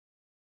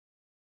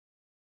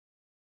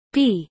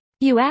B.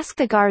 You ask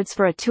the guards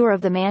for a tour of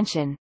the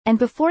mansion, and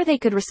before they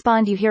could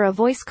respond you hear a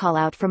voice call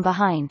out from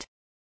behind.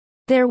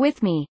 They're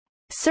with me.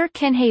 Sir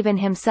Kenhaven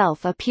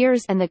himself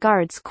appears and the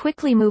guards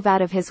quickly move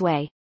out of his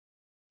way.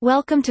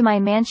 Welcome to my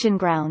mansion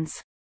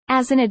grounds.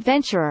 As an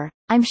adventurer,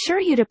 I'm sure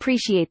you'd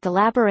appreciate the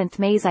labyrinth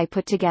maze I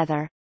put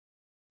together.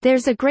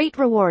 There's a great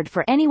reward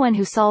for anyone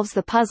who solves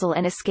the puzzle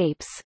and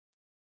escapes.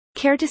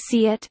 Care to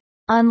see it?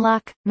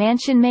 Unlock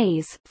Mansion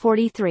Maze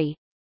 43.